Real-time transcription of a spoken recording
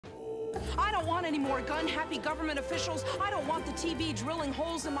I don't want any more gun-happy government officials. I don't want the TV drilling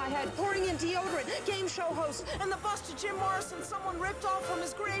holes in my head, pouring in deodorant, game show hosts, and the bust of Jim Morrison someone ripped off from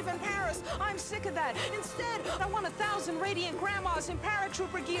his grave in Paris. I'm sick of that. Instead, I want 1,000 radiant grandmas in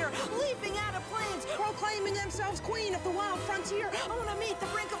paratrooper gear, leaping out of planes, proclaiming themselves queen of the wild frontier. I want to meet the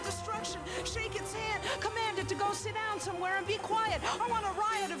brink of destruction, shake its hand, command it to go sit down somewhere and be quiet. I want a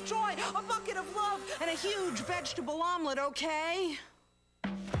riot of joy, a bucket of love, and a huge vegetable omelet, okay?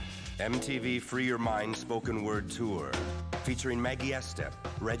 MTV Free Your Mind Spoken Word Tour, featuring Maggie Estep,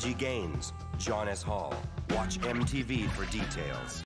 Reggie Gaines, John S. Hall. Watch MTV for details.